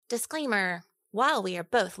Disclaimer, while we are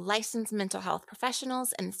both licensed mental health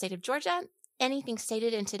professionals in the state of Georgia, anything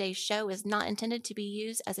stated in today's show is not intended to be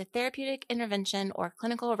used as a therapeutic intervention or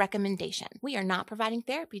clinical recommendation. We are not providing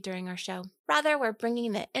therapy during our show. Rather, we're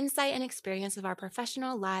bringing the insight and experience of our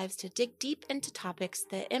professional lives to dig deep into topics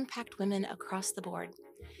that impact women across the board.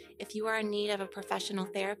 If you are in need of a professional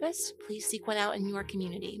therapist, please seek one out in your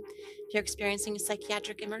community. If you're experiencing a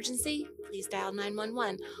psychiatric emergency, please dial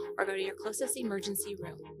 911 or go to your closest emergency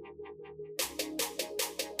room.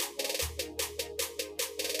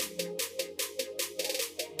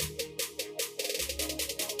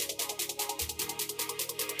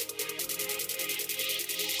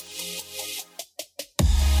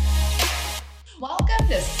 Welcome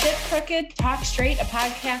to Sit Crooked, Talk Straight, a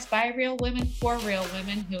podcast by real women for real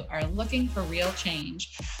women who are looking for real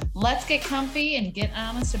change. Let's get comfy and get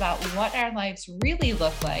honest about what our lives really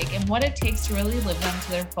look like and what it takes to really live them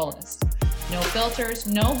to their fullest. No filters,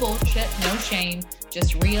 no bullshit, no shame,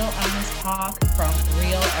 just real honest talk from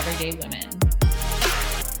real everyday women.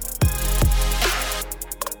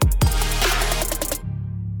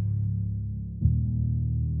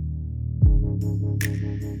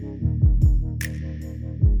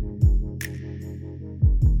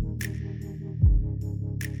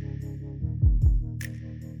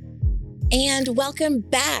 And welcome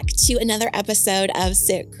back to another episode of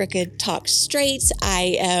Sit Crooked, Talk Straight.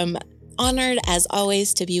 I am honored, as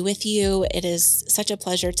always, to be with you. It is such a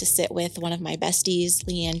pleasure to sit with one of my besties,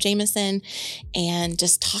 Leanne Jameson, and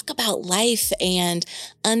just talk about life and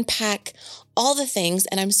unpack all the things.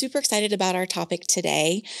 And I'm super excited about our topic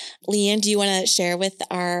today. Leanne, do you want to share with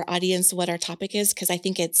our audience what our topic is? Because I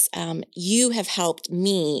think it's, you have helped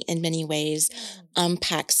me in many ways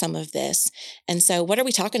unpack some of this. And so what are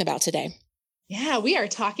we talking about today? Yeah, we are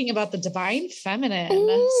talking about the Devine Feminine.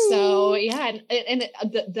 Ooh. So yeah, and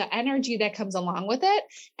the energy that comes along with it,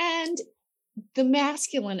 and the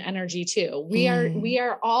masculine energy too. We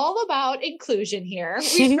are all about inclusion here.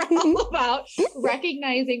 We are all about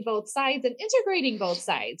recognizing both sides and integrating both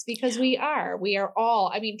sides, because we are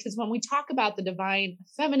all, because when we talk about the Divine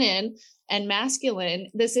Feminine and masculine,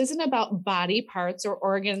 this isn't about body parts or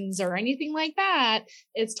organs or anything like that.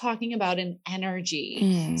 It's talking about an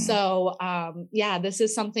energy. So, this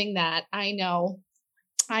is something that I know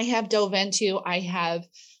I have dove into. I have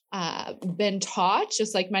been taught,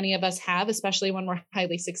 just like many of us have, especially when we're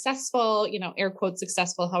highly successful, air quote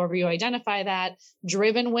successful, however you identify that,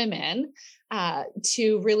 driven women,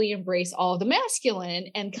 to really embrace all of the masculine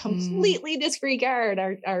and completely disregard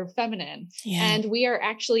our feminine. Yeah. And we are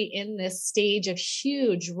actually in this stage of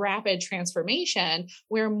huge, rapid transformation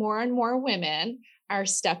where more and more women are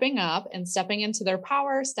stepping up and stepping into their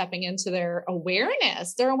power, stepping into their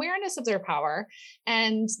awareness of their power.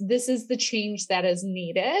 And this is the change that is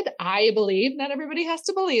needed. I believe, not everybody has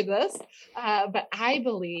to believe this, but I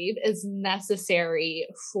believe is necessary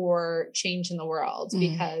for change in the world.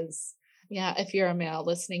 Because if you're a male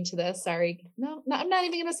listening to this, sorry, no, I'm not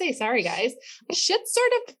even going to say sorry, guys. Shit's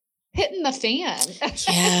sort of hitting the fan.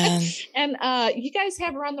 Yeah. And you guys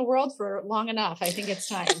have run the world for long enough. I think it's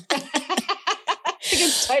time. I think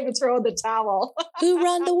it's time to throw in the towel. Who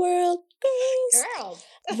run the world? Girls.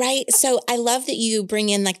 Right. So I love that you bring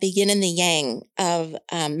in like the yin and the yang of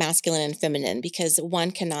masculine and feminine, because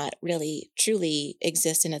one cannot really truly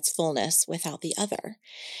exist in its fullness without the other.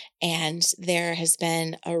 And there has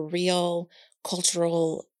been a real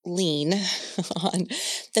cultural lean on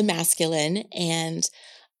the masculine, and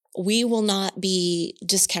we will not be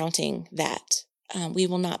discounting that. We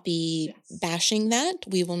will not be bashing that.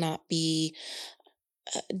 We will not be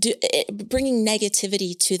bringing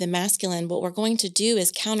negativity to the masculine. What we're going to do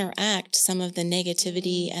is counteract some of the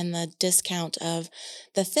negativity and the discount of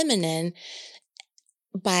the feminine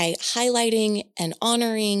by highlighting and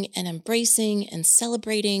honoring and embracing and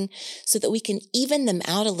celebrating, so that we can even them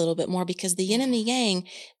out a little bit more, because the yin and the yang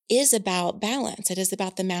is about balance. It is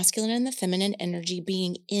about the masculine and the feminine energy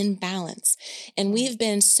being in balance. And we've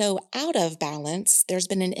been so out of balance. There's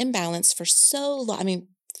been an imbalance for so long.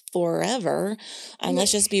 Forever.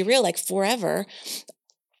 Let's just be real, like forever.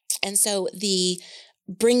 And so the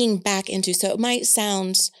bringing back into, so it might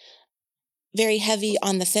sound very heavy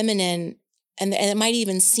on the feminine, and it might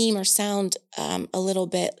even seem or sound a little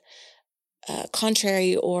bit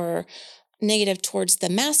contrary or negative towards the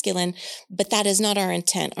masculine, but that is not our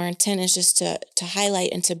intent. Our intent is just to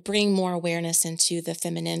highlight and to bring more awareness into the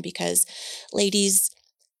feminine, because ladies,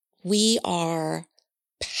 we are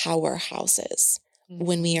powerhouses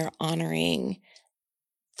when we are honoring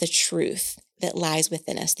the truth that lies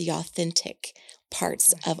within us, the authentic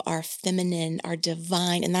parts of our feminine, our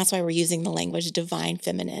divine. And that's why we're using the language divine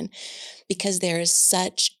feminine, because there is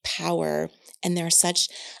such power and there are such,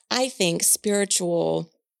 I think,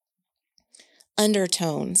 spiritual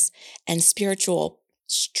undertones and spiritual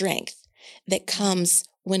strength that comes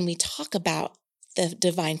when we talk about the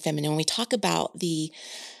divine feminine, when we talk about the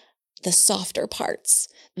softer parts,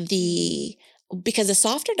 because the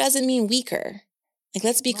softer doesn't mean weaker. Like,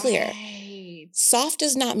 let's be clear. Right. Soft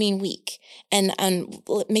does not mean weak. And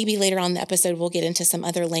maybe later on in the episode, we'll get into some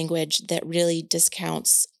other language that really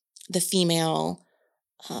discounts the female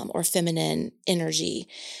or feminine energy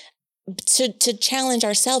to challenge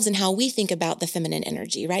ourselves in how we think about the feminine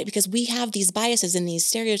energy, right? Because we have these biases and these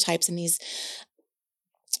stereotypes and these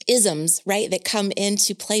isms, right, that come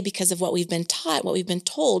into play because of what we've been taught, what we've been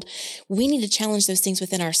told. We need to challenge those things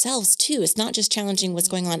within ourselves too. It's not just challenging what's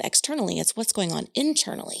going on externally, it's what's going on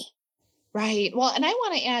internally. Right. Well, and I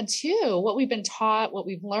want to add too, what we've been taught, what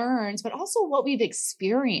we've learned, but also what we've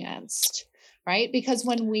experienced, right? Because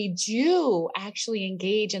when we do actually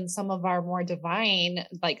engage in some of our more divine,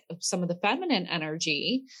 like some of the feminine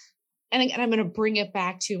energy, and again, I'm going to bring it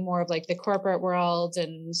back to more of like the corporate world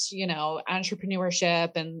and,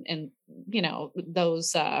 entrepreneurship and,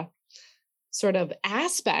 those, sort of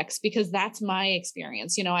aspects, because that's my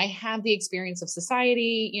experience. I have the experience of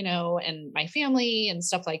society, and my family and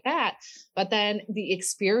stuff like that. But then the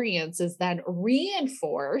experience is then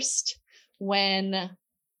reinforced when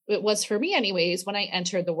it was, for me anyways, when I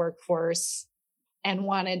entered the workforce and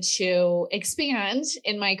wanted to expand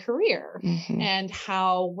in my career, and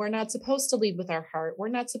how we're not supposed to lead with our heart. We're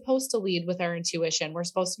not supposed to lead with our intuition. We're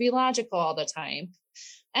supposed to be logical all the time.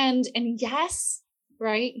 And yes,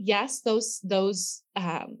 right. Yes, those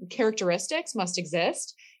characteristics must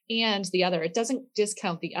exist. And the other, it doesn't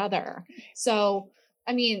discount the other. So,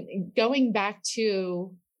 I mean, going back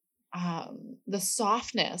to the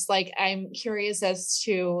softness, like, I'm curious as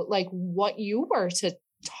to like what you were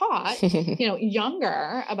taught,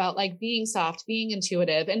 younger, about like being soft, being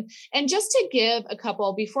intuitive. And just to give a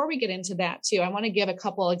couple, before we get into that too, I want to give a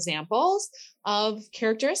couple examples of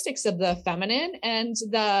characteristics of the feminine and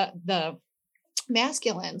the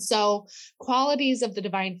masculine. So qualities of the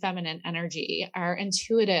divine feminine energy are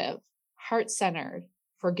intuitive, heart-centered,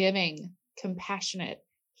 forgiving, compassionate,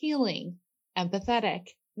 healing, empathetic,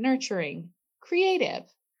 nurturing, creative,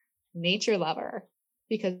 nature lover,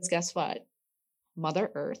 because guess what?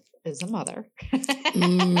 Mother Earth is a mother.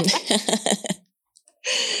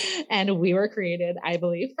 And we were created, I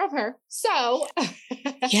believe, from her. So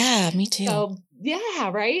yeah, me too. So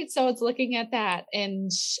yeah, right. So it's looking at that,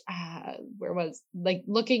 and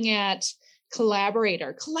looking at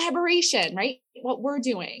collaboration, right? What we're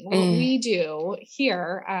doing, what we do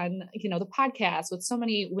here on, the podcast, what so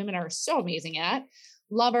many women are so amazing at.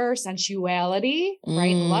 Lover, sensuality,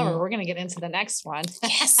 right? Lover. We're going to get into the next one.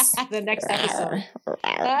 Yes. The next episode.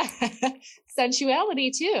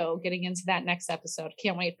 Sensuality too, getting into that next episode.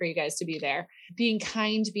 Can't wait for you guys to be there. Being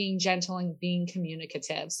kind, being gentle, and being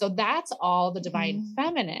communicative. So that's all the divine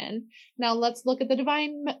feminine. Now let's look at the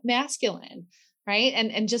divine masculine, right?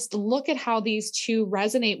 And just look at how these two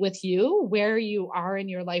resonate with you, where you are in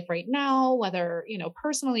your life right now, whether,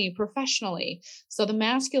 personally, professionally. So the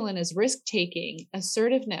masculine is risk-taking,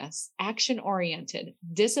 assertiveness, action-oriented,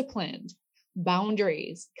 disciplined,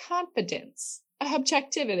 boundaries, confidence,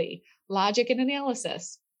 objectivity, logic and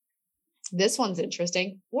analysis. This one's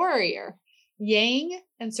interesting. Warrior, yang,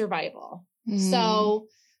 and survival.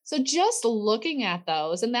 So just looking at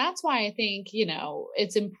those, and that's why I think,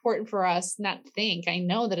 it's important for us, I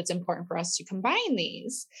know that it's important for us to combine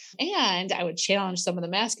these. And I would challenge some of the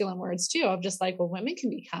masculine words too, of just like, well, women can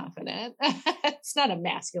be confident. It's not a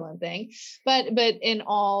masculine thing, but in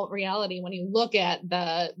all reality, when you look at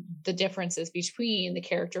the differences between the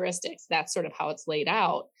characteristics, that's sort of how it's laid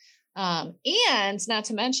out. And not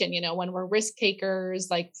to mention, when we're risk takers,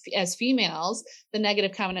 like as females, the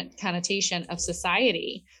negative connotation of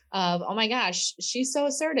society of, oh my gosh, she's so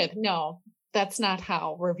assertive. No, that's not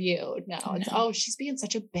how we're viewed. No, it's, oh, she's being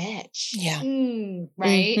such a bitch. Yeah.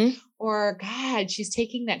 Right. Or God, she's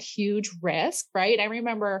taking that huge risk. Right. I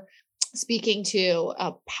remember speaking to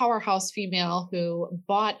a powerhouse female who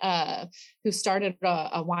started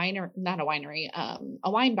a wine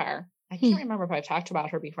bar. I can't remember if I've talked about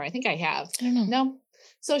her before. I think I have. I don't know. No.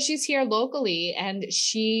 So she's here locally, and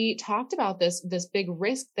she talked about this big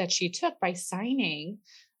risk that she took by signing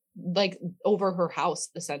like over her house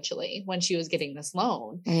essentially when she was getting this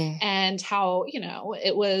loan. And how,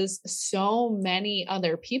 it was so many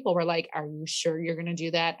other people were like, are you sure you're going to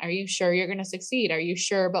do that? Are you sure you're going to succeed? Are you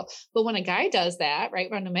sure? But when a guy does that,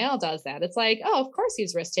 right, when a male does that, it's like, oh, of course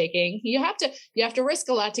he's risk taking. You have to risk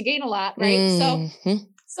a lot to gain a lot, right?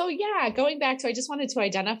 So yeah, going back to, I just wanted to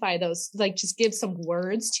identify those, like just give some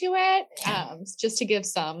words to it, just to give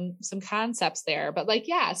some concepts there. But like,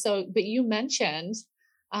 yeah, but you mentioned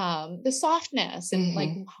the softness and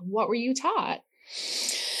like, what were you taught?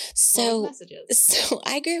 So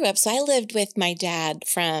I grew up, so I lived with my dad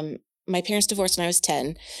from, my parents divorced when I was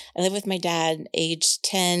 10. I lived with my dad age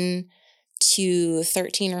 10 to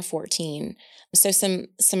 13 or 14. So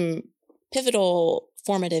some pivotal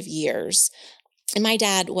formative years. And my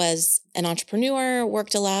dad was an entrepreneur,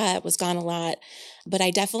 worked a lot, was gone a lot, but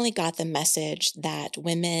I definitely got the message that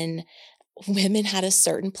women had a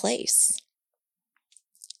certain place.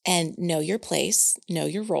 And know your place, know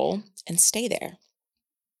your role, and stay there.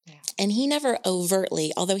 Yeah. And he never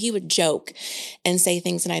overtly, although he would joke and say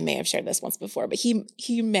things, and I may have shared this once before, but he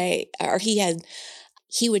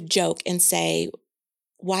would joke and say,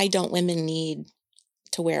 why don't women need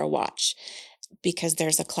to wear a watch? Because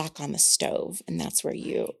there's a clock on the stove, and that's where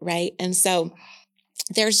right? And so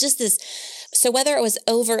there's just this, so whether it was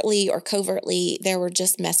overtly or covertly, there were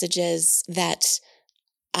just messages that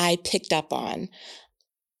I picked up on.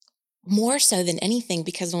 More so than anything,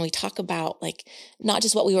 because when we talk about like not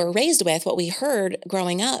just what we were raised with, what we heard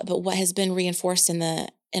growing up, but what has been reinforced in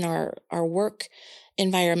our work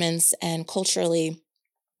environments and culturally,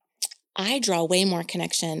 I draw way more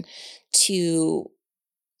connection to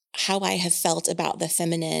how I have felt about the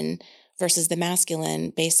feminine versus the masculine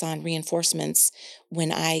based on reinforcements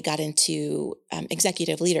when I got into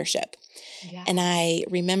executive leadership. Yeah. And I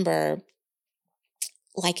remember,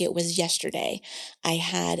 like it was yesterday, I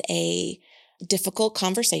had a difficult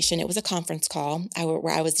conversation. It was a conference call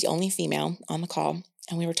where I was the only female on the call.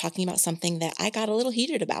 And we were talking about something that I got a little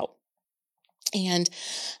heated about. And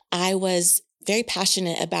I was very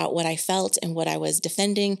passionate about what I felt and what I was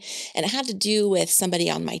defending. And it had to do with somebody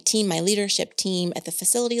on my team, my leadership team at the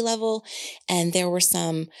facility level. And there were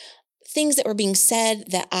some things that were being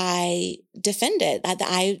said that I defended, that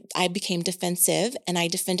I became defensive, and I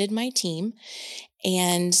defended my team.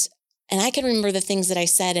 And I can remember the things that I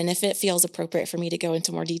said, and if it feels appropriate for me to go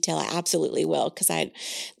into more detail, I absolutely will, because I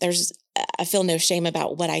feel no shame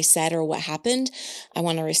about what I said or what happened. I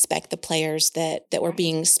want to respect the players that were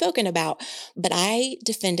being spoken about. But I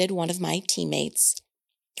defended one of my teammates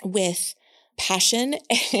with passion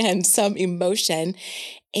and some emotion.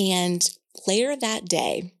 And later that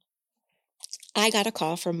day, I got a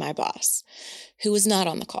call from my boss, who was not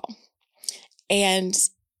on the call. And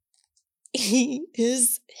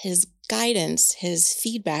his guidance, his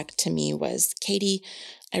feedback to me was, Katie,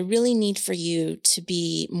 I really need for you to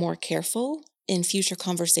be more careful in future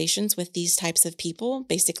conversations with these types of people,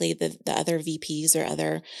 basically the other VPs or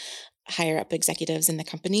other higher up executives in the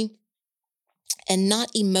company, and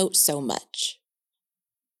not emote so much.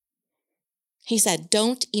 He said,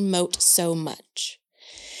 don't emote so much.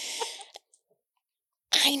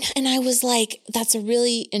 And I was like, that's a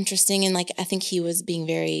really interesting, and like, I think he was being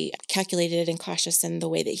very calculated and cautious in the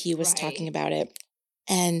way that he was talking about it.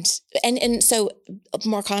 And so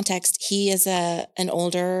more context, he is an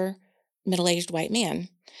older, middle-aged white man.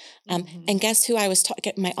 And guess who I was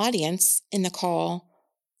talking, my audience in the call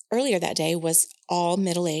earlier that day was all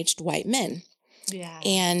middle-aged white men. Yeah.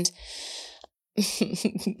 And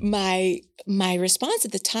my response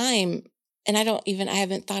at the time, and I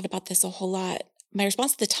haven't thought about this a whole lot. My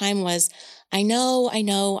response at the time was, I know.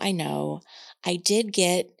 I did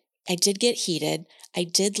get heated. I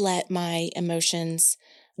did let my emotions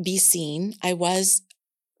be seen. I was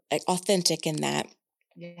authentic in that.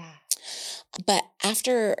 Yeah. But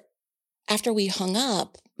after we hung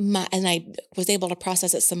up, and I was able to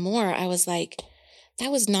process it some more, I was like,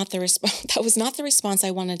 that was not the response. That was not the response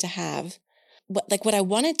I wanted to have. What I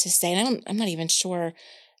wanted to say, and I'm not even sure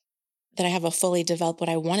that I have a fully developed what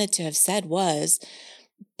I wanted to have said was,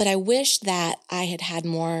 but I wish that I had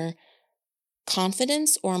more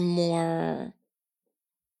confidence or more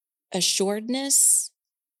assuredness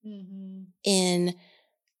in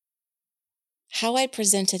how I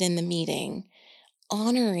presented in the meeting,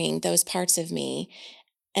 honoring those parts of me.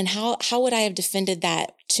 And how would I have defended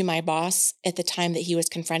that to my boss at the time that he was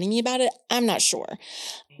confronting me about it? I'm not sure,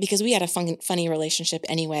 because we had a funny relationship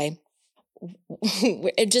anyway.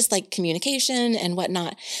 Just like communication and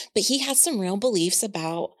whatnot. But he had some real beliefs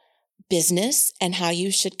about business and how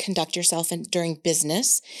you should conduct yourself during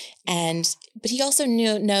business. But he also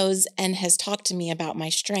knows and has talked to me about my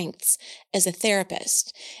strengths as a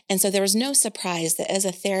therapist. And so there was no surprise that as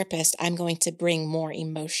a therapist, I'm going to bring more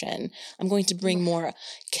emotion. I'm going to bring more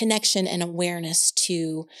connection and awareness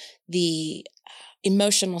to the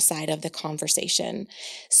emotional side of the conversation.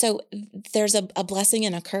 So there's a blessing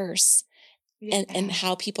and a curse. And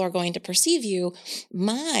how people are going to perceive you.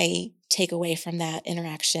 My takeaway from that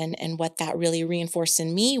interaction and what that really reinforced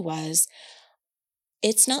in me was,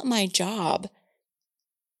 it's not my job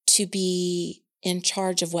to be in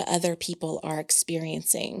charge of what other people are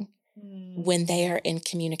experiencing when they are in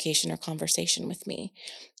communication or conversation with me.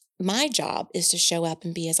 My job is to show up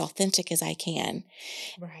and be as authentic as I can.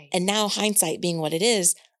 Right. And now hindsight being what it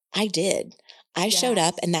is, I did. I showed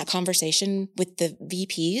up in that conversation with the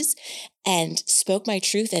VPs and spoke my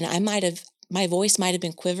truth. And my voice might have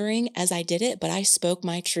been quivering as I did it, but I spoke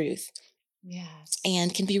my truth. Yes.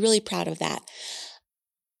 And can be really proud of that.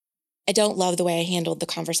 I don't love the way I handled the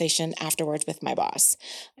conversation afterwards with my boss,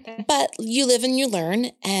 but you live and you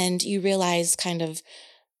learn, and you realize kind of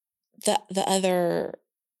the other,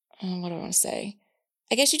 what do I want to say?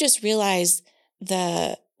 I guess you just realize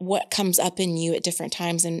what comes up in you at different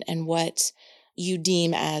times and what you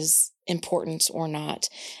deem as important or not.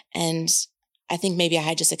 And I think maybe I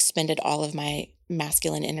had just expended all of my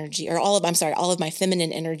masculine energy all of my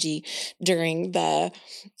feminine energy during the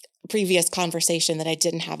previous conversation, that I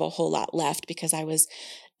didn't have a whole lot left, because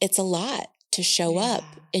it's a lot to show up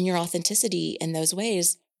in your authenticity in those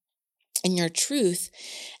ways, in your truth,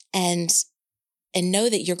 and know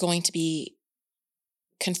that you're going to be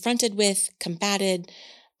confronted with, combated,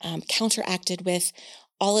 counteracted with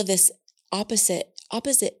all of this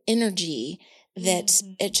opposite energy that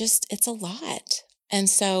it's a lot. And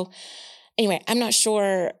so anyway, I'm not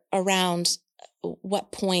sure around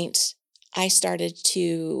what point I started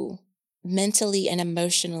to mentally and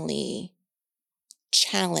emotionally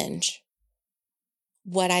challenge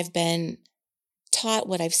what I've been taught,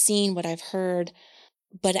 what I've seen, what I've heard,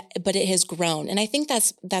 but it has grown. And I think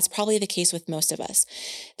that's probably the case with most of us.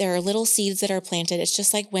 There are little seeds that are planted. It's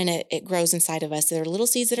just like when it grows inside of us. There are little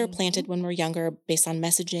seeds that are planted when we're younger based on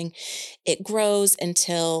messaging. It grows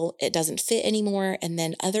until it doesn't fit anymore. And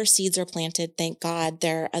then other seeds are planted. Thank God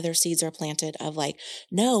there are other seeds are planted of like,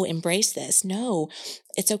 no, embrace this. No,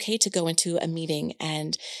 it's okay to go into a meeting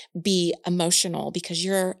and be emotional because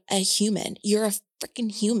you're a human. You're a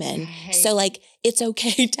freaking human. Right. So like, it's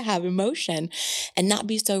okay to have emotion and not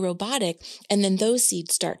be so robotic. And then those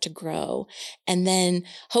seeds start to grow. And then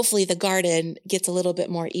hopefully the garden gets a little bit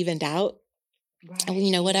more evened out. Right.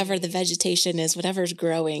 And, whatever the vegetation is, whatever's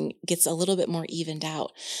growing gets a little bit more evened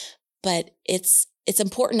out. But it's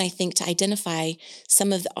important, I think, to identify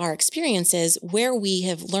some of our experiences, where we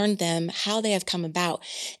have learned them, how they have come about,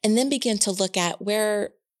 and then begin to look at where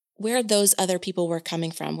those other people were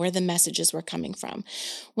coming from, where the messages were coming from.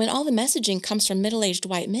 When all the messaging comes from middle-aged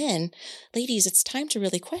white men, ladies, it's time to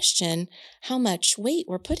really question how much weight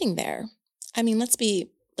we're putting there. I mean, let's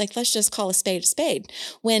just call a spade a spade.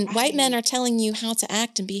 When white men are telling you how to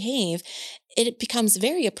act and behave, it becomes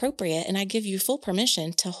very appropriate, and I give you full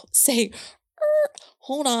permission to say,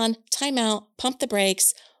 hold on, time out, pump the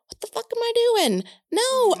brakes. What the fuck am I doing?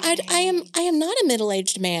 No, I am not a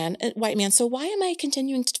middle-aged man, a white man. So why am I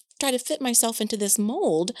continuing to try to fit myself into this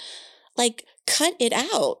mold? Like, cut it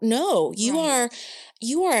out. No, you are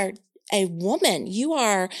a woman. You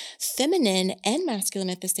are feminine and masculine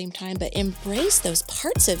at the same time, but embrace those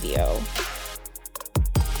parts of you.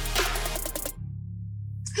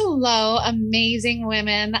 Hello, amazing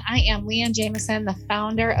women. I am Leanne Jameson, the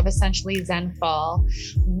founder of Essentially Zenful.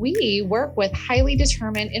 We work with highly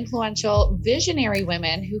determined, influential, visionary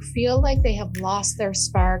women who feel like they have lost their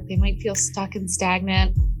spark. They might feel stuck and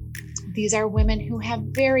stagnant. These are women who have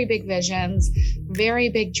very big visions, very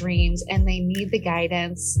big dreams, and they need the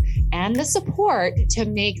guidance and the support to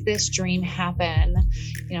make this dream happen.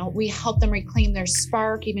 We help them reclaim their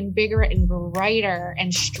spark even bigger and brighter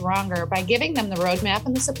and stronger by giving them the roadmap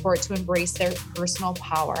and the support to embrace their personal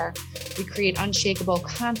power. We create unshakable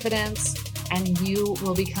confidence, and you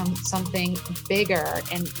will become something bigger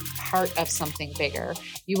and part of something bigger.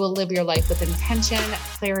 You will live your life with intention,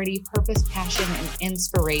 clarity, purpose, passion, and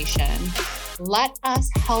inspiration. Let us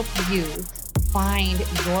help you find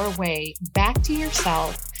your way back to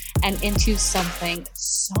yourself and into something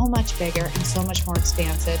so much bigger and so much more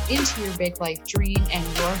expansive, into your big life dream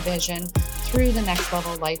and your vision through the Next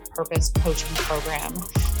Level Life Purpose Coaching Program.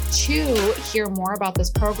 to hear more about this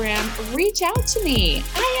program, reach out to me.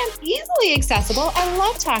 I am easily accessible. I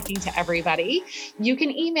love talking to everybody. You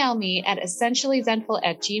can email me at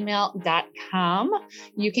essentiallyzenful@gmail.com.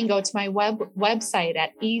 You can go to my website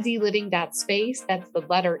at easyliving.space. That's the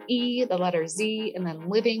letter E, the letter Z, and then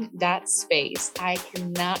living.space. I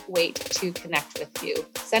cannot wait to connect with you.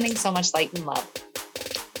 Sending so much light and love.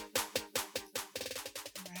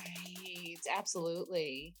 Right.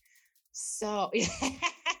 Absolutely. So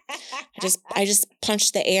I just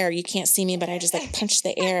punched the air. You can't see me, but I just like punched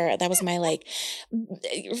the air. That was my right.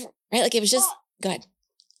 Like it was just, go ahead.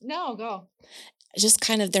 No, go. Just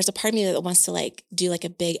kind of, there's a part of me that wants to like do like a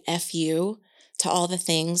big FU to all the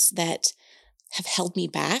things that have held me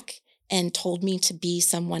back and told me to be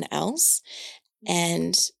someone else.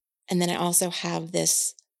 And then I also have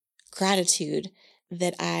this gratitude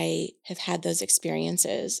that I have had those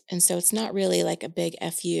experiences. And so it's not really like a big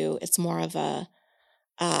FU. It's more of a,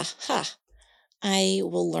 aha, I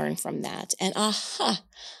will learn from that. And aha,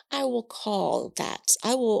 I will call that.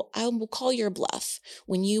 I will call your bluff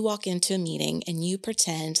when you walk into a meeting and you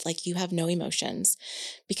pretend like you have no emotions.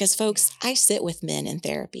 Because folks, I sit with men in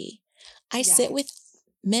therapy. I sit with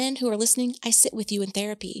men who are listening. I sit with you in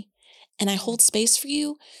therapy. And I hold space for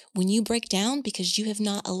you when you break down because you have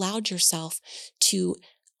not allowed yourself to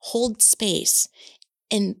hold space.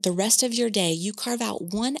 And the rest of your day, you carve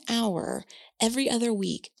out 1 hour every other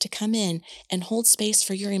week to come in and hold space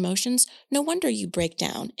for your emotions. No wonder you break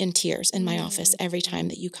down in tears in my office every time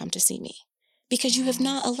that you come to see me. Because you have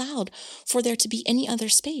not allowed for there to be any other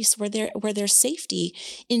space where there's safety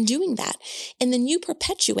in doing that. And then you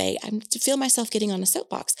perpetuate, I feel myself getting on a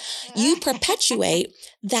soapbox, you perpetuate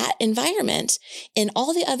that environment in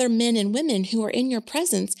all the other men and women who are in your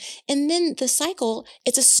presence. And then the cycle,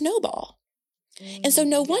 it's a snowball. And so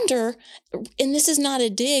no wonder, and this is not a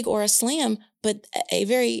dig or a slam, but a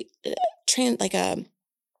very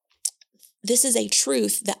this is a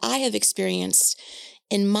truth that I have experienced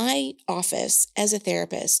in my office as a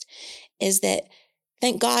therapist, is that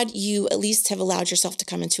thank God you at least have allowed yourself to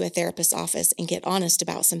come into a therapist's office and get honest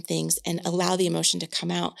about some things and allow the emotion to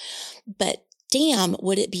come out. But damn,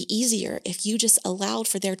 would it be easier if you just allowed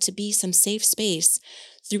for there to be some safe space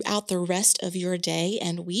throughout the rest of your day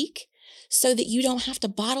and week so that you don't have to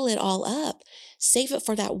bottle it all up, save it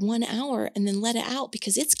for that 1 hour and then let it out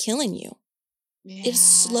because it's killing you. Yes. It's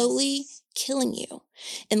slowly killing you.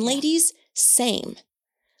 And ladies, same.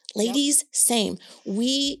 Ladies, same.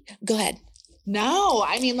 Go ahead. No,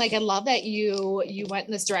 I mean, like, I love that you went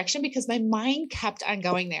in this direction because my mind kept on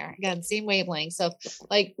going there. Again, same wavelength. So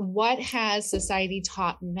like, what has society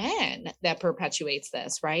taught men that perpetuates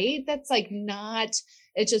this, right? That's like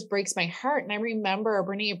it just breaks my heart. And I remember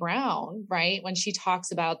Brene Brown, right? When she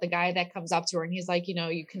talks about the guy that comes up to her and he's like,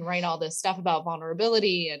 you can write all this stuff about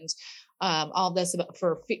vulnerability and all this about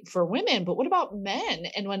for women, but what about men?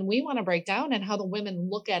 And when we want to break down and how the women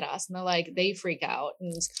look at us and they're like, they freak out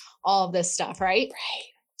and all of this stuff. Right.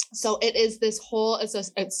 So it is this whole,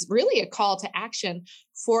 it's really a call to action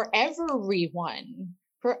for everyone.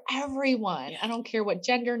 I don't care what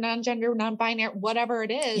gender, non-gender, non-binary, whatever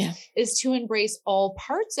it is to embrace all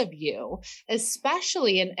parts of you,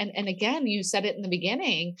 especially. And again, you said it in the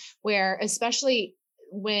beginning where, especially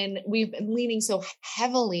when we've been leaning so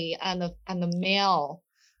heavily on the male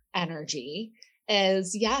energy,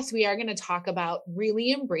 is yes, we are going to talk about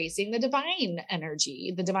really embracing the divine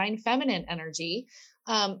energy, the divine feminine energy,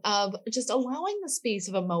 of just allowing the space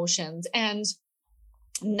of emotions and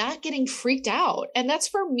not getting freaked out. And that's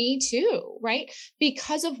for me too, right?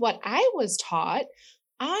 Because of what I was taught,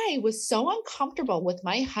 I was so uncomfortable with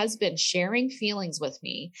my husband sharing feelings with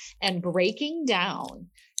me and breaking down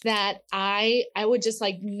that I would just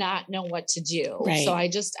like not know what to do. Right. So I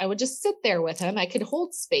would just sit there with him. I could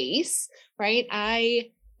hold space, right?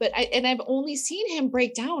 And I've only seen him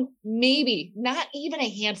break down maybe not even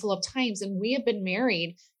a handful of times. And we have been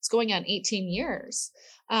married. It's going on 18 years.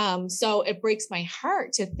 So it breaks my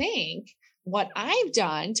heart to think what I've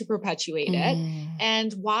done to perpetuate it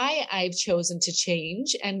and why I've chosen to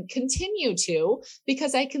change and continue to,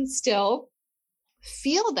 because I can still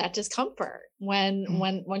feel that discomfort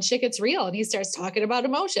when shit gets real and he starts talking about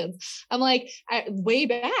emotions. I'm like, way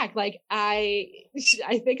back, like I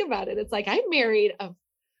think about it. It's like, I married a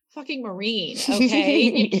fucking Marine. Okay.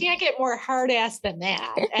 You can't get more hard ass than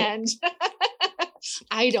that. And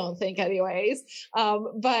I don't think anyways.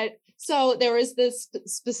 But so there was this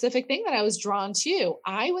specific thing that I was drawn to.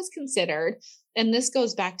 I was considered, and this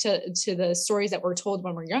goes back to the stories that we're told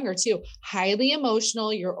when we're younger too, highly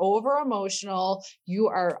emotional, you're over emotional, you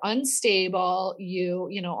are unstable,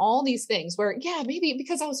 you know, all these things where, yeah, maybe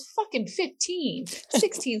because I was fucking 15,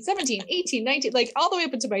 16, 17, 18, 19, like all the way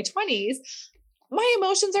up into my 20s, my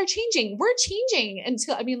emotions are changing. We're changing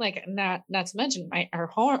until, I mean, like not to mention our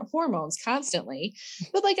hormones constantly,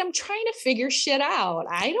 but like, I'm trying to figure shit out.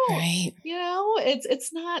 I don't, Right. you know,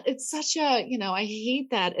 it's such a, you know, I hate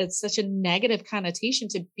that it's such a negative connotation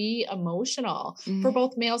to be emotional for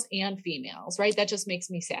both males and females, right? That just makes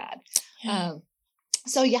me sad. Yeah.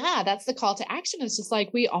 So yeah, that's the call to action. It's just like,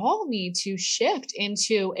 we all need to shift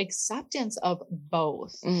into acceptance of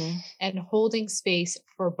both and holding space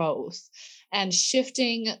for both and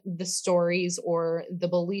shifting the stories or the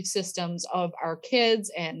belief systems of our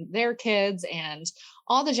kids and their kids and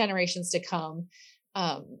all the generations to come,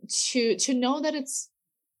 to know that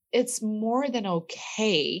it's more than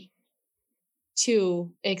okay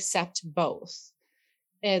to accept both.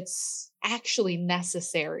 It's actually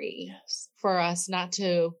necessary for us not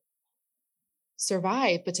to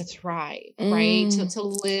survive, but to thrive, right? To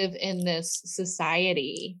live in this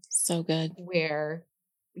society. So good. Where,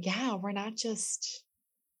 yeah, we're not just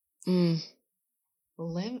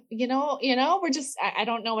live, you know, we're just, I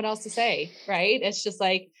don't know what else to say, right? It's just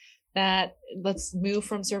like that. Let's move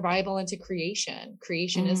from survival into creation.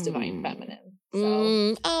 Creation is divine feminine.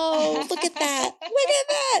 So, Oh, look at that. Look at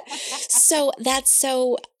that. So that's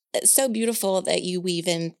so beautiful that you weave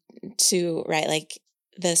into, right, like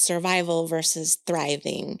the survival versus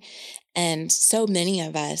thriving. And so many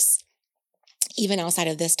of us, even outside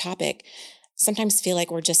of this topic, sometimes feel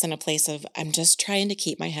like we're just in a place of, I'm just trying to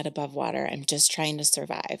keep my head above water. I'm just trying to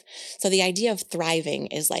survive. So the idea of thriving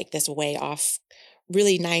is like this way off,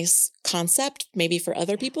 really nice concept, maybe for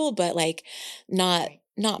other people, but like not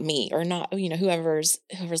me, or not, you know, whoever's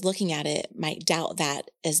looking at it might doubt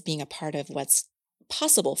that as being a part of what's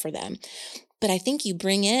possible for them. But I think you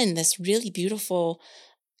bring in this really beautiful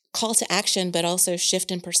call to action, but also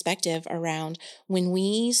shift in perspective around when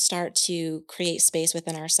we start to create space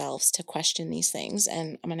within ourselves to question these things.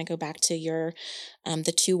 And I'm going to go back to your,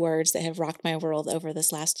 the two words that have rocked my world over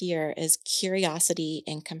this last year is curiosity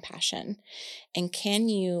and compassion. And can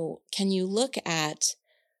you look at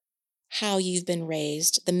how you've been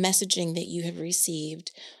raised, the messaging that you have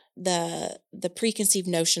received, the preconceived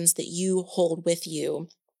notions that you hold with you?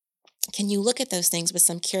 Can you look at those things with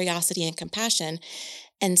some curiosity and compassion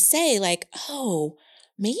and say like, oh,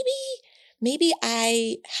 maybe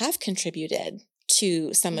I have contributed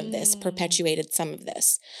to some of this, perpetuated some of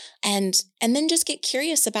this, and then just get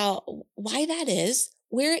curious about why that is,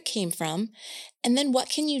 where it came from, and then what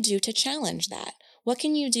can you do to challenge that? What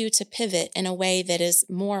can you do to pivot in a way that is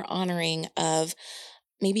more honoring of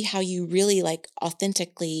maybe how you really like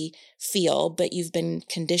authentically feel, but you've been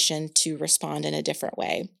conditioned to respond in a different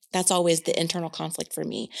way? That's always the internal conflict for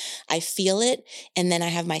me. I feel it, and then I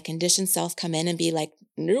have my conditioned self come in and be like,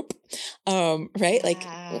 nope. Right? Like,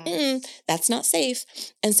 that's not safe.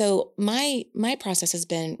 And so my process has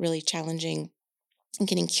been really challenging and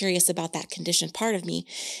getting curious about that conditioned part of me.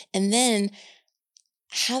 And then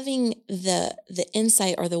having the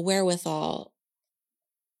insight or the wherewithal,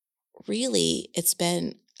 really, it's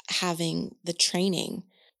been having the training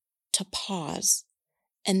to pause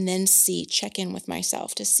and then check in with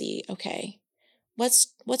myself to see, okay,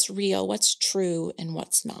 what's real, what's true, and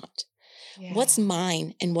what's not. yeah. What's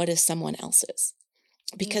mine and what is someone else's?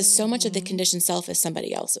 Because so much of the conditioned self is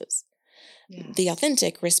somebody else's. Yes. The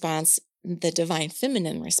authentic response, the divine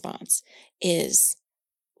feminine response, is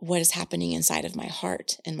what is happening inside of my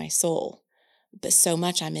heart and my soul. But so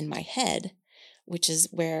much I'm in my head, which is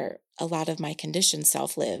where a lot of my conditioned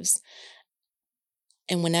self lives.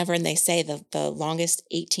 And whenever they say the longest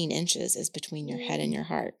 18 inches is between your head and your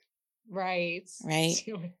heart. Right. Right.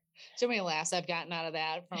 So many laughs I've gotten out of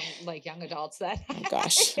that from like young adults that Oh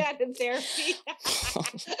gosh. I had in therapy.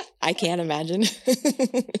 I can't imagine.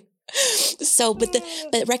 So, but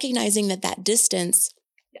recognizing that distance,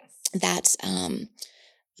 yes, that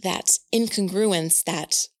incongruence,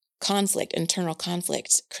 that conflict, internal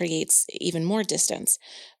conflict creates even more distance.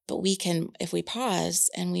 But we can, if we pause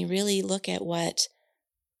and we really look at what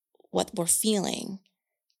we're feeling,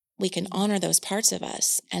 we can honor those parts of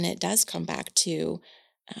us. And it does come back to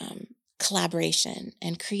collaboration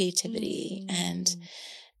and creativity and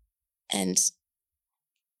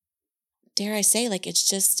dare I say, like,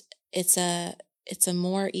 it's a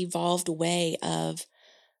more evolved way of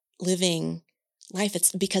living life.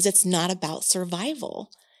 It's because it's not about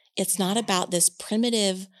survival. It's not about this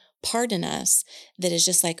primitive part in us that is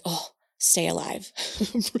just like, oh, stay alive.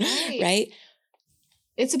 Right?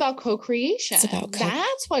 It's about co-creation. It's about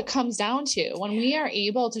That's what comes down to when we are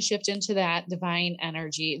able to shift into that divine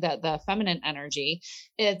energy, the feminine energy.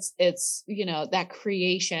 It's, that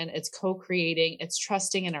creation, it's co-creating, it's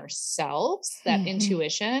trusting in ourselves, that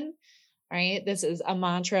intuition, right? This is a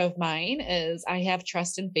mantra of mine is I have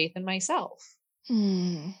trust and faith in myself.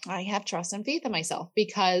 I have trust and faith in myself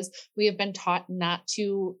because we have been taught not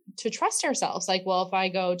to trust ourselves. Like, well, if I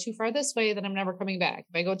go too far this way, then I'm never coming back.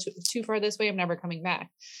 If I go too far this way, I'm never coming back.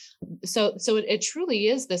 So it truly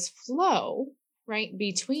is this flow, right,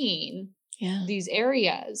 between these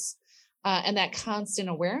areas. And that constant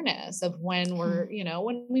awareness of when we're,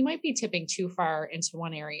 when we might be tipping too far into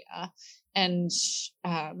one area, and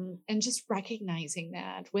just recognizing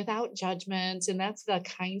that without judgment. And that's the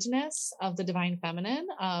kindness of the divine feminine,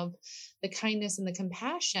 of the kindness and the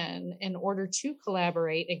compassion in order to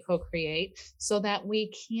collaborate and co-create so that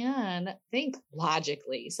we can think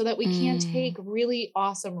logically, so that we can take really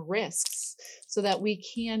awesome risks, so that we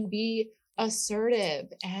can be assertive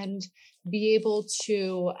and be able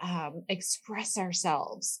to express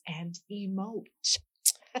ourselves and emote.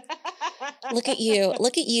 Look at you.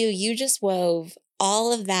 You just wove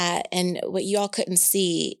all of that. And what you all couldn't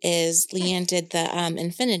see is Leanne did the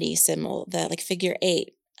infinity symbol, the like figure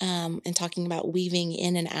 8, and talking about weaving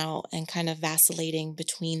in and out and kind of vacillating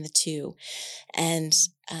between the two, and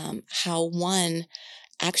how one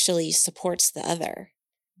actually supports the other.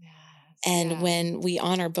 And when we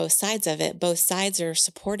honor both sides of it, both sides are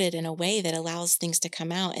supported in a way that allows things to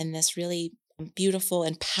come out in this really beautiful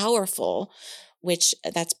and powerful, which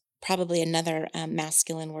that's probably another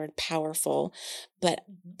masculine word, powerful, but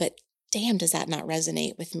damn, does that not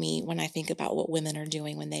resonate with me when I think about what women are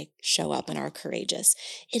doing when they show up and are courageous?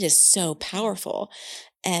 It is so powerful,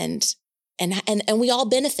 and we all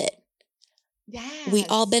benefit. We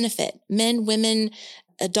all benefit. Men, women,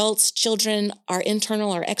 adults, children, our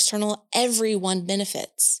internal or external, everyone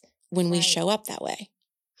benefits when we show up that way.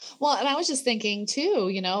 Well, and I was just thinking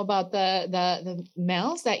too, about the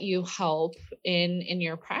males that you help in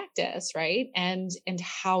your practice, right? And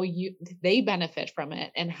how they benefit from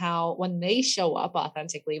it, and how when they show up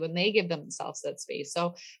authentically, when they give themselves that space.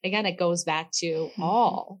 So again, it goes back to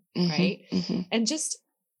all, right? And just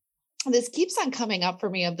this keeps on coming up for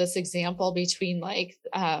me of this example between like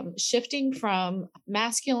shifting from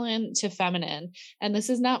masculine to feminine. And this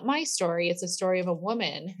is not my story. It's a story of a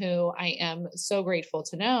woman who I am so grateful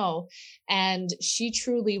to know. And she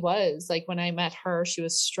truly was like, when I met her, she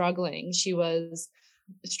was struggling. She was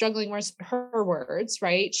struggling with her words,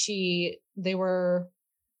 right? They were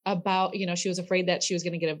about, she was afraid that she was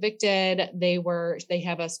going to get evicted. They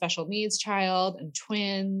have a special needs child and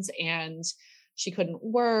twins, and she couldn't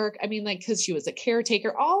work. I mean, like, cause she was a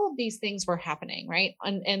caretaker, all of these things were happening. Right.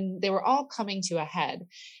 And they were all coming to a head,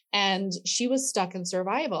 and she was stuck in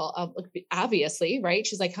survival, obviously. Right.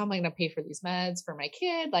 She's like, how am I going to pay for these meds for my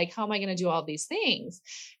kid? Like, how am I going to do all these things?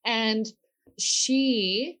 And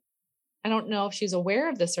I don't know if she's aware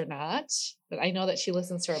of this or not, but I know that she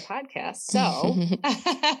listens to our podcast. So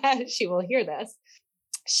she will hear this.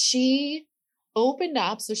 She opened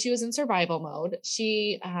up. So she was in survival mode.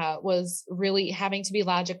 She was really having to be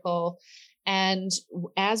logical. And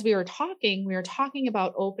as we were talking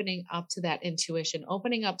about opening up to that intuition,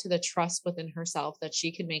 opening up to the trust within herself that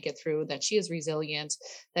she can make it through, that she is resilient,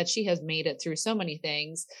 that she has made it through so many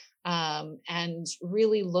things. And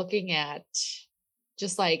really looking at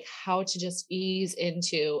just like how to just ease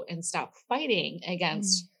into and stop fighting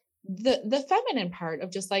against the feminine part of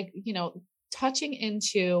just like, touching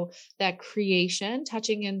into that creation,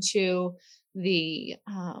 touching into the,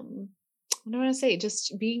 what do I want to say?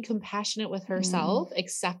 Just being compassionate with herself,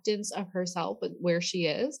 acceptance of herself, where she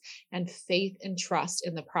is, and faith and trust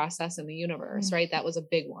in the process in the universe, right? That was a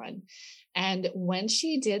big one. And when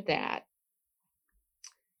she did that,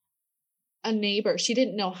 a neighbor, she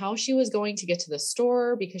didn't know how she was going to get to the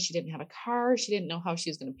store because she didn't have a car. She didn't know how she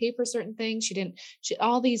was going to pay for certain things.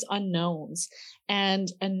 All these unknowns. And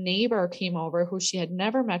a neighbor came over who she had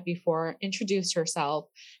never met before, introduced herself.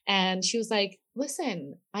 And she was like,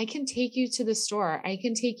 listen, I can take you to the store. I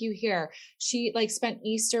can take you here. She like spent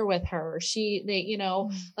Easter with her.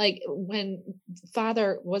 Like when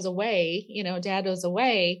father was away, dad was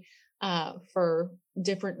away, for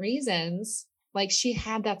different reasons, like she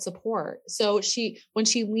had that support. So when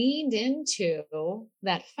she leaned into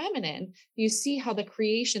that feminine, you see how the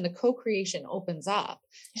co-creation opens up.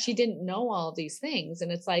 Yeah. She didn't know all of these things. And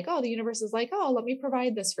it's like, oh, the universe is like, oh, let me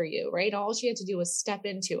provide this for you. Right. All she had to do was step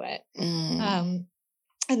into it.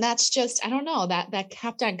 And that's just, I don't know, that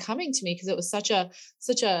kept on coming to me because it was such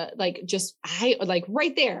a like, just, I like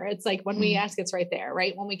right there. It's like when we Mm, ask, it's right there,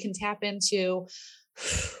 right? When we can tap into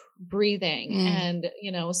breathing mm,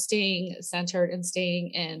 and, staying centered and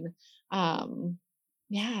staying in,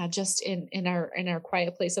 yeah, just in our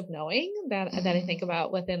quiet place of knowing that I think mm,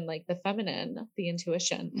 about within like the feminine, the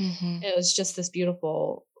intuition. mhm, It was just this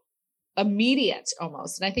beautiful, immediate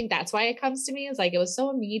almost. And I think that's why it comes to me, is like it was so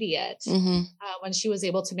immediate mhm. when she was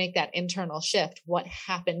able to make that internal shift, what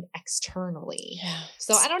happened externally. Yeah,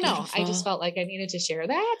 So I it's don't know. I just beautiful. felt like I needed to share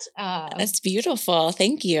that. That's beautiful.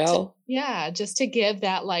 Thank you. Yeah, just to give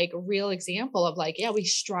that like real example of like, yeah, we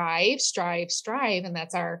strive, and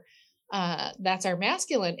that's our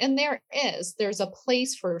masculine. And there's a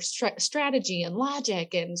place for strategy and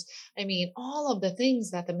logic, and I mean all of the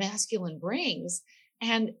things that the masculine brings,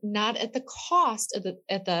 and not at the cost of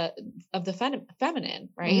the feminine,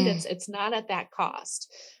 right? Mm. It's not at that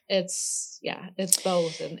cost. It's, yeah, it's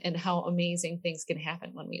both, and how amazing things can happen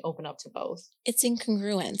when we open up to both. It's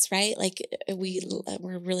incongruence, right? Like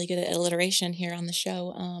we're really good at alliteration here on the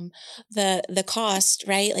show. The cost,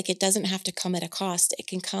 right? Like it doesn't have to come at a cost. It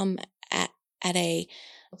can come at at a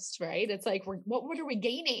Right? It's like what are we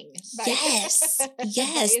gaining by yes, by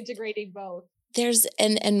yes. integrating both? There's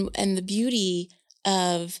and the beauty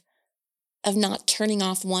of not turning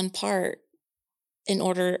off one part in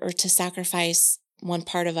order or to sacrifice one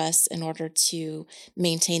part of us in order to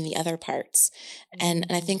maintain the other parts. And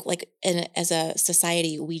I Mhm. think like as a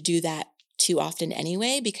society, we do that too often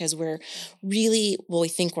anyway, because we're really, well, we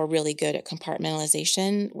think we're really good at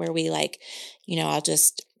compartmentalization where we like, I'll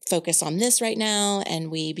just focus on this right now.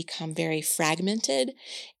 And we become very fragmented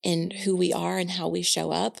in who we Mhm. are and how we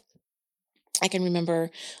show up. I can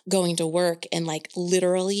remember going to work and like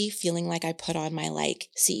literally feeling like I put on my like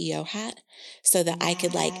CEO hat so that I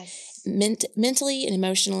could like Yes. mentally and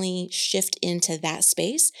emotionally shift into that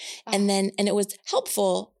space. Ah, And it was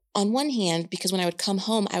helpful on one hand because when I would come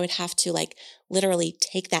home, I would have to like literally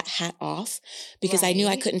take that hat off because I knew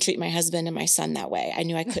I right. couldn't treat my husband and my son that way. I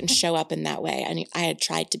knew I couldn't show up in that way. I had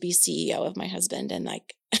tried to be CEO of my husband and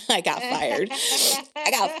like I got fired.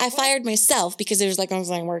 I fired myself because it was like I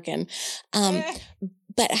wasn't working. Um,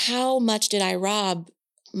 but how much did I rob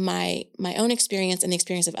my own experience and the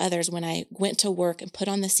experience of others when I went to work and put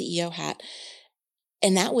on the CEO hat?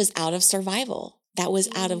 And that was out of survival. That was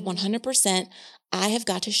out of Mm, 100%. I have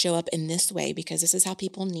got to show up in this way because this is how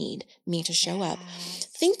people need me to show up. yes.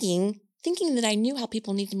 Thinking that I knew how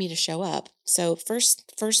people needed me to show up. So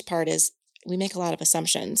first part is we make a lot of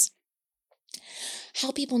assumptions.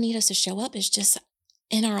 How people need us to show up is just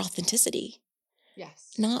in our authenticity.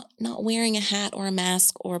 Yes. Not wearing a hat or a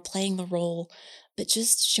mask or playing the role, but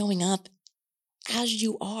just showing up as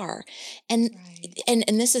you are. And Right.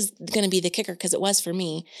 and this is going to be the kicker because it was for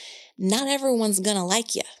me. Not everyone's going to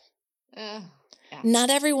like you. Uh, yeah. Not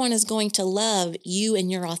everyone is going to love you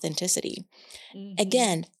and your authenticity. Hmm.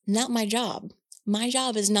 Again, not my job. My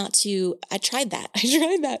job is not to I tried that. I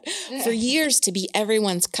tried that for years to be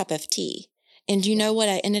everyone's cup of tea. And you know what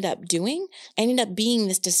I Yes. ended up doing? I ended up being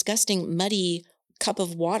this disgusting, muddy cup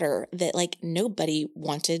of water that like nobody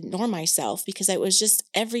wanted, nor myself, because it was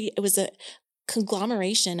a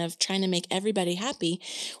conglomeration of trying to make everybody happy,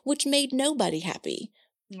 which made nobody happy.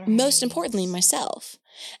 Most Right. importantly, myself.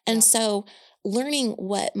 And Yep. so learning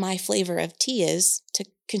what my flavor of tea is, to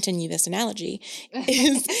continue this analogy,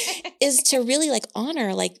 is is to really like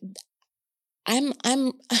honor like I'm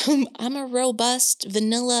I'm a robust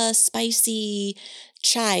vanilla spicy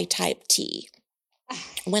chai type tea.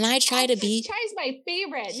 When I try to be Chai's my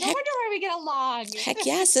favorite. No heck wonder why we get along. heck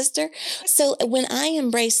yeah, sister. So when I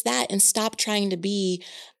embrace that and stop trying to be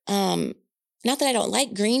um not that I don't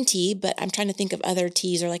like green tea, but I'm trying to think of other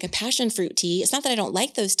teas or like a passion fruit tea. It's not that I don't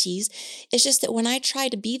like those teas. It's just that when I try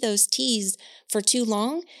to be those teas for too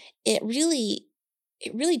long, it really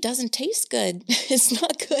doesn't taste good. It's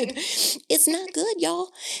not good. It's not good,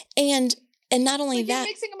 y'all. And not It's only like you're that,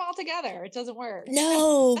 mixing them all together. It doesn't work.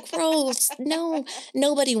 no, gross. No,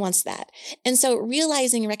 nobody wants that. And so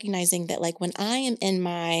realizing and recognizing that like when I am in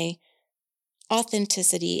my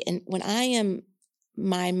authenticity and when I am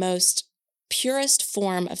my most purest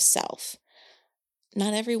form of self,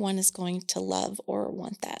 not everyone is going to love or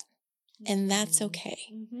want that. And that's Mm. okay.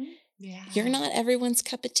 Hmm. You're Yeah. not everyone's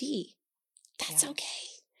cup of tea. That's okay.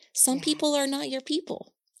 Yes. Some people are Yes. not your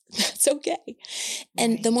people. That's okay.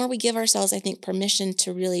 And the Right. more we give ourselves, I think, permission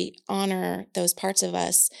to really honor those parts of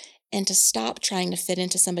us and to stop trying to fit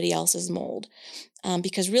into somebody else's mold.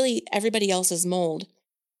 Because really, everybody else's mold,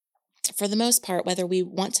 for the most part, whether we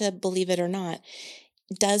want to believe it or not,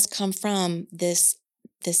 does come from this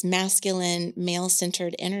this masculine,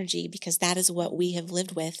 male-centered energy, because that is what we have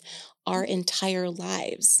lived with our entire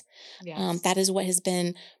lives. Yes. That is what has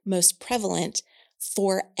been most prevalent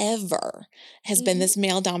forever, has been Mhm. this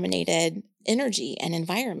male-dominated energy and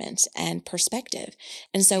environment and perspective.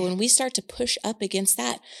 And so when we start to push up against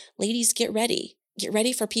that, ladies, get ready. Get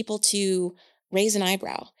ready for people to raise an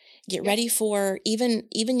eyebrow. Get Yep. ready for even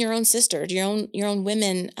your own sister, your own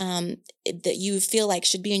women that you feel like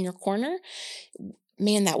should be in your corner.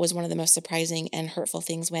 Man, that was one of the most surprising and hurtful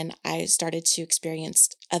things when I started to experience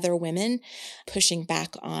other women pushing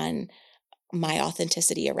back on my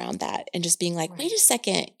authenticity around that and just being like, wait Right. a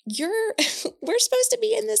second, we're supposed to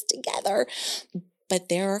be in this together. But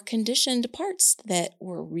there are conditioned parts that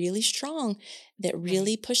were really strong, that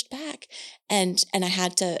really Right. pushed back. And I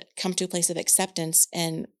had to come to a place of acceptance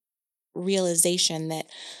and realization that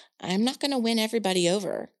I'm not going to win everybody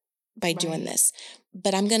over by doing Right. this,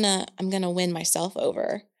 but I'm going to win myself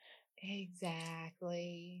over,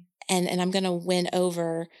 Exactly. and I'm going to win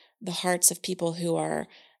over the hearts of people who are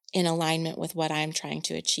in alignment with what I'm trying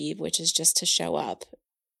to achieve, which is just to show up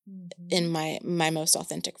in Mhm. my most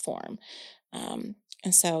authentic form.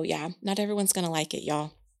 And so, yeah, not everyone's going to like it,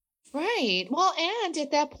 y'all. Right. Well, and at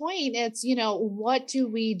that point, it's, what do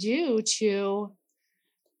we do to,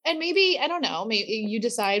 and maybe, I don't know, maybe you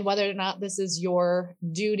decide whether or not this is your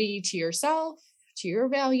duty to yourself, to your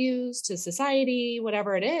values, to society,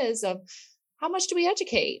 whatever it is, of how much do we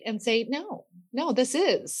educate and say, no, no, this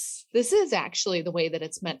is actually the way that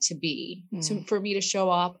it's meant to be Mm. for me to show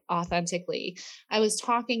up authentically. I was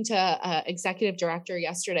talking to a executive director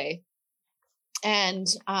yesterday, and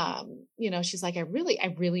she's like, I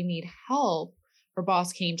really need help. Her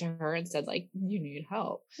boss came to her and said, like, you need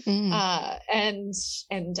help. Mm.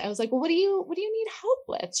 And I was like, well, what do you need help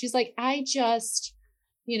with? She's like, I just,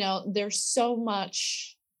 there's so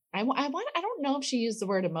much. I don't know if she used the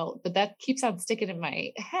word emote, but that keeps on sticking in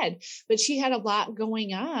my head. But she had a lot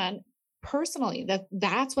going on personally.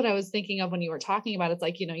 That's what I was thinking of when you were talking about. It's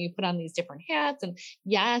like, you put on these different hats, and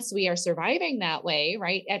yes, we are surviving that way,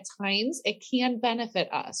 right? At times it can benefit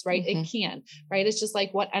us, right? Hmm. It can, right? It's just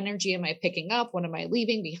like, what energy am I picking up? What am I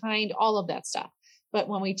leaving behind? All of that stuff. But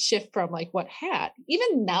when we shift from like, what hat,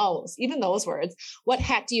 even those words, what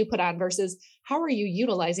hat do you put on versus how are you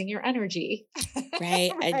utilizing your energy?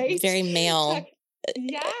 Right. A Right. very male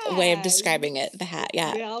way of Yes. describing it. The hat.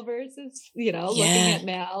 Yeah. Male versus, looking Yeah. at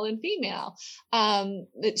male and female.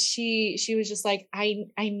 That she was just like, I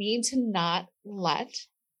need to not let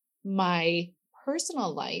my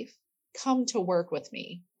personal life come to work with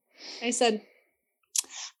me. I said,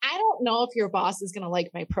 I don't know if your boss is going to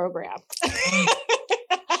like my program.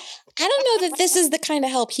 I don't know that this is the kind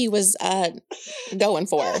of help he was going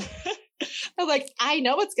for. I'm like, I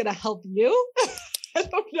know it's going to help you. I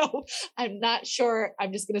don't know. I'm not sure.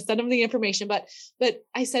 I'm just going to send him the information. But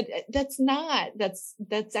I said, that's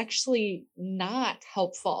actually not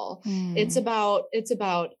helpful. It's Mm.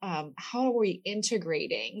 about, how are we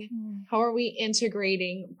integrating? Mm. How are we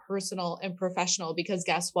integrating personal and professional? Because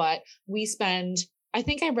guess what? I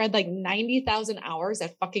think I read like 90,000 hours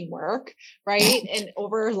at fucking work, right? And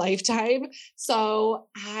over a lifetime. So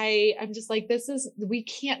I'm just like, we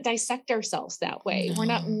can't dissect ourselves that way. We're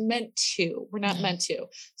not No. meant to. We're not No. meant to.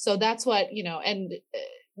 So that's what, and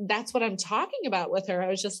that's what I'm talking about with her. I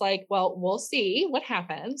was just like, well, we'll see what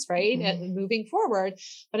happens, right? Mm. And moving forward.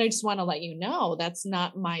 But I just want to let you know that's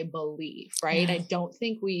not my belief, right? I Yeah. don't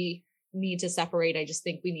think we need to separate. I just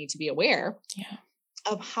think we need to be aware Yeah.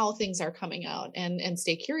 of how things are coming out and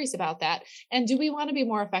stay curious about that. And do we want to be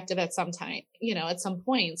more effective at some time, at some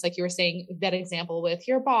points, like you were saying, that example with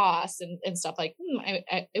your boss and stuff like,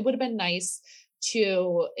 it would have been nice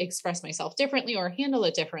to express myself differently or handle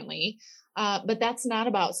it differently. But that's not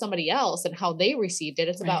about somebody else and how they received it.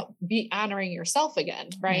 It's Right. about honoring yourself again,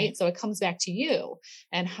 right? Right. So it comes back to you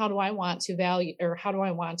and how do I want to value, or how do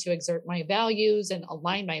I want to exert my values and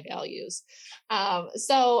align my values?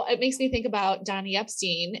 So it makes me think about Donnie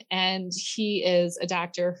Epstein, and he is a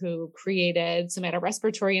doctor who created somatic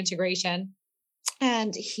respiratory integration.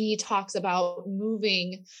 And he talks about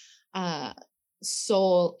moving uh,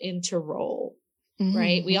 soul into role,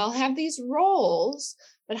 right? We Mm-hmm. all have these roles,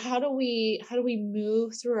 but how do we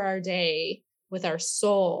move through our day with our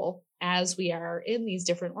soul as we are in these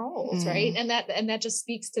different roles, right? Mm. And that just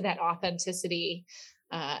speaks to that authenticity.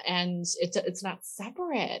 And it's not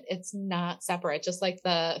separate. It's not separate. Just like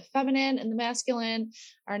the feminine and the masculine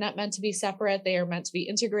are not meant to be separate. They are meant to be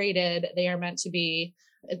integrated. They are meant to be.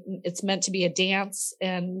 It's meant to be a dance,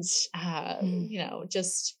 and Mm.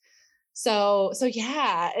 just So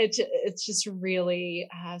yeah, it's just really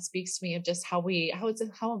speaks to me of just how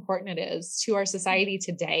important it is to our society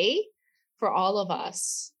today for all of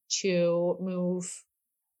us to move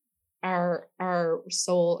our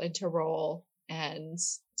soul into role and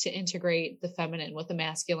to integrate the feminine with the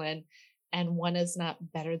masculine. And one is not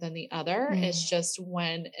better than the other. It's just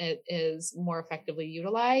when it is more effectively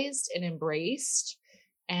utilized and embraced.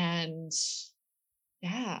 And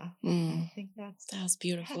yeah, I think that was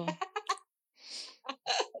beautiful.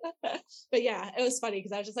 But yeah, it was funny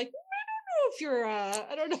because I was just like,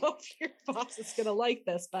 I don't know if your boss is going to like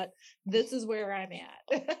this, but this is where I'm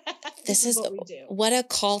at. This is what we do. What a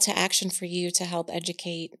call to action for you to help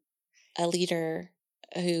educate a leader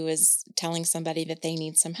who is telling somebody that they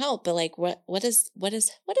need some help. But like, what is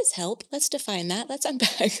help? Let's define that. Let's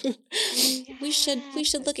unpack. Yes. We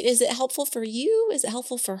should look at, is it helpful for you? Is it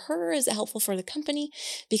helpful for her? Is it helpful for the company?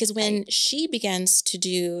 Because when she begins to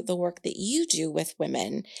do the work that you do with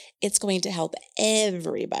women, it's going to help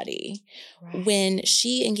everybody. Right. When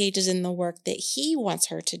she engages in the work that he wants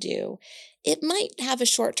her to do, it might have a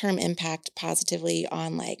short-term impact positively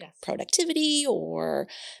on productivity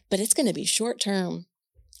but it's going to be short-term.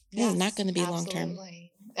 It's not going to be long-term.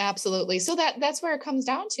 Absolutely. So that's where it comes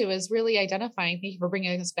down to, is really identifying. Thank you for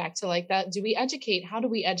bringing us back to like that. Do we educate? How do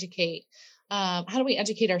we educate? How do we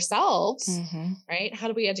educate ourselves? Mm-hmm. Right? How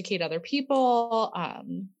do we educate other people?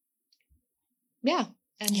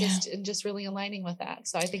 Just really aligning with that.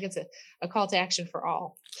 So I think it's a call to action for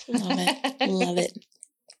all. Love it. Love it.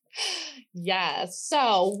 Yes.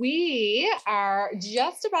 So we are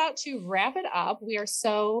just about to wrap it up. We are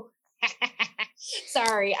so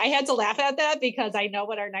sorry. I had to laugh at that because I know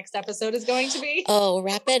what our next episode is going to be. Oh,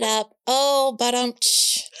 wrap it up. Oh, but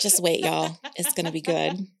just wait, y'all. It's going to be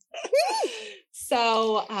good.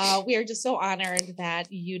 So we are just so honored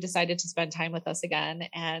that you decided to spend time with us again,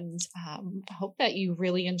 and hope that you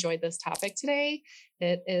really enjoyed this topic today.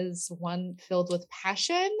 It is one filled with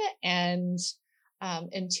passion and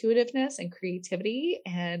intuitiveness and creativity,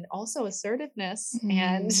 and also assertiveness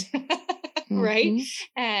and right.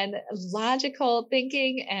 And logical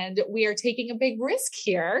thinking. And we are taking a big risk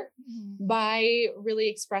here by really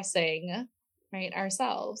expressing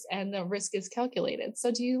ourselves, and the risk is calculated.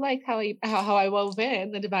 So do you like how I wove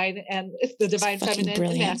in the divine feminine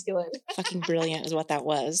and masculine? Fucking brilliant is what that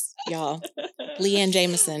was, y'all. Leanne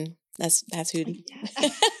Jameson. That's who.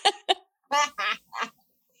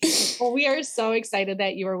 Well, we are so excited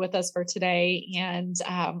that you were with us for today, and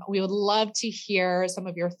we would love to hear some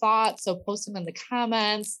of your thoughts. So post them in the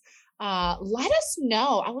comments. Let us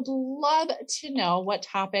know. I would love to know what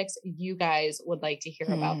topics you guys would like to hear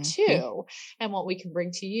about too, and what we can bring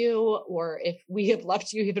to you, or if we have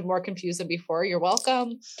left you even more confused than before, you're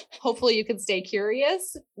welcome. Hopefully you can stay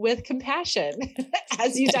curious with compassion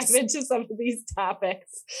as you dive into some of these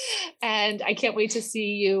topics. And I can't wait to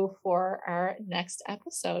see you for our next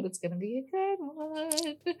episode. It's going to be a good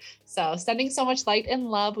one. So sending so much light and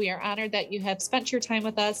love. We are honored that you have spent your time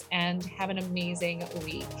with us, and have an amazing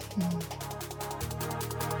week.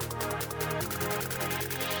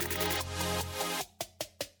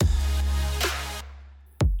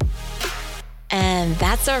 And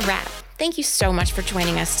that's a wrap. Thank you so much for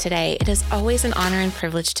joining us today. It is always an honor and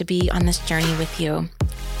privilege to be on this journey with you.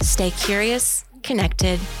 Stay curious,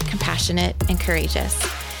 connected, compassionate, and courageous.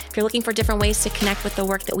 If you're looking for different ways to connect with the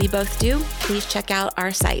work that we both do, please check out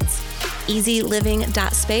our sites.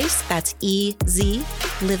 EasyLiving.space, that's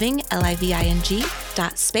EasyLiving,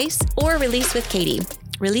 LIVING.space, or Release with Katie.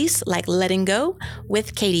 Release like letting go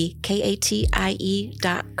with Katie, KATIE.com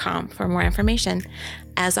for more information.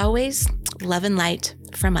 As always, love and light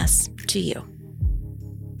from us to you.